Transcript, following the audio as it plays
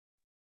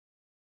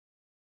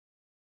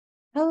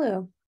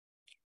Hello,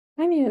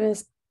 my name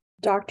is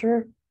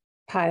Dr.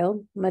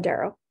 Pyle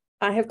Madero.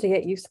 I have to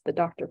get used to the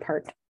doctor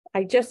part.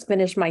 I just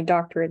finished my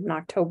doctorate in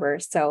October,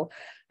 so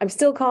I'm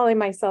still calling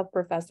myself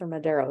Professor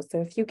Madero.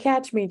 So if you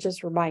catch me,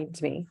 just remind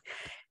me.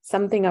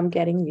 Something I'm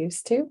getting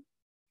used to.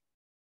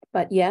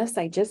 But yes,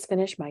 I just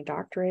finished my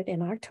doctorate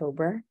in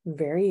October.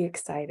 Very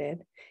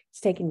excited.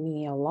 It's taken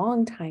me a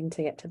long time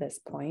to get to this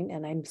point,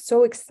 and I'm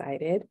so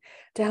excited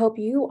to help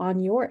you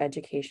on your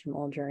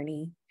educational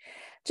journey.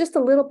 Just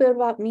a little bit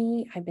about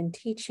me. I've been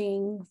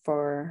teaching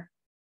for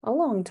a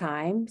long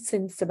time,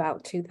 since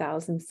about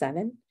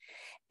 2007.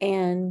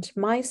 And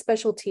my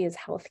specialty is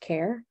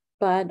healthcare,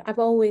 but I've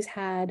always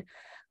had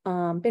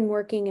been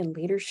working in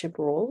leadership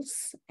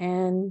roles.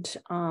 And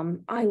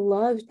I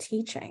love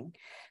teaching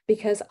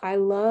because I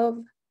love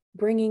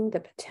bringing the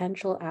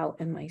potential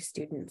out in my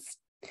students.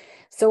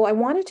 So I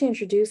wanted to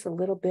introduce a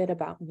little bit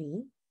about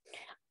me.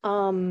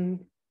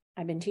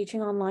 I've been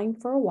teaching online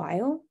for a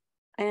while,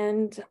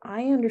 and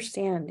I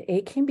understand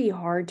it can be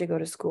hard to go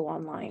to school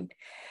online.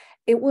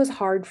 It was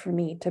hard for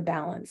me to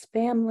balance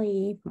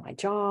family, my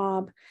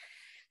job,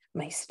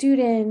 my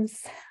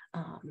students,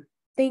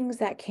 things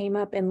that came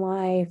up in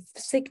life,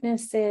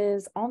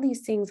 sicknesses, all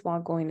these things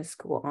while going to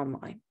school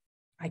online.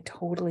 I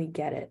totally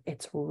get it.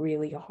 It's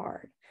really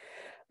hard.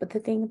 But the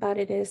thing about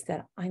it is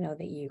that I know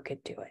that you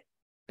could do it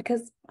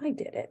because I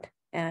did it.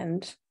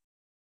 And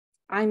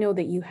I know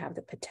that you have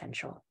the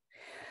potential.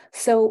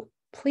 So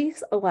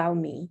please allow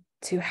me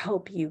to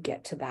help you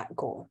get to that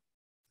goal.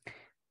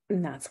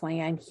 And that's why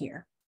I'm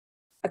here.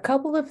 A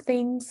couple of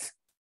things.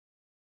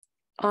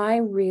 I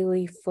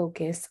really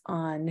focus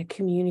on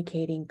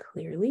communicating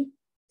clearly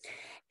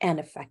and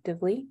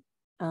effectively.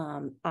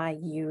 I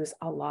use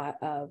a lot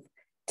of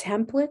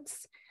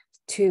templates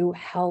to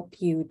help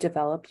you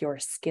develop your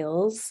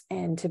skills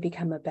and to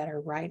become a better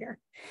writer.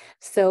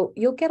 So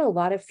you'll get a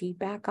lot of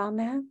feedback on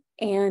that.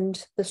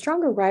 And the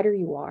stronger writer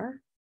you are,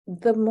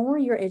 the more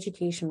your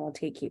education will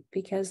take you,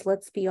 because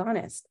let's be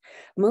honest,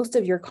 most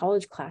of your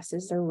college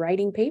classes are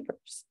writing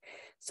papers.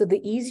 So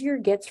the easier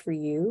it gets for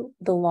you,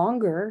 the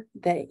longer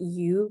that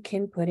you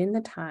can put in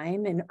the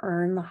time and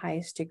earn the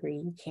highest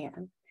degree you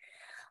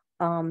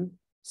can.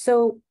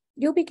 So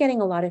you'll be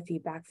getting a lot of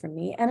feedback from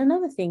me. And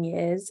another thing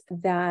is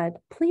that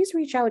please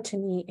reach out to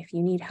me if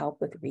you need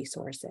help with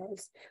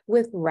resources,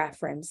 with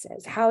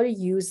references, how to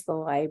use the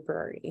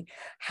library,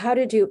 how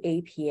to do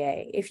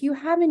APA. If you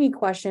have any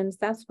questions,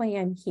 that's why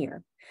I'm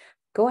here.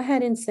 Go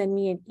ahead and send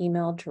me an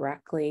email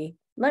directly.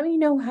 Let me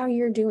know how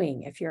you're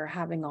doing, if you're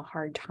having a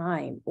hard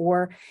time,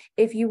 or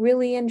if you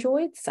really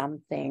enjoyed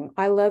something.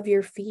 I love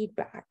your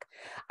feedback.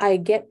 I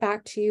get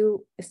back to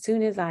you as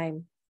soon as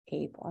I'm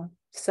able.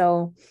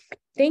 So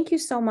thank you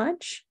so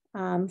much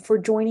for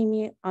joining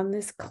me on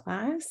this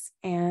class,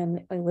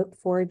 and I look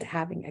forward to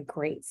having a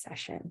great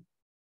session.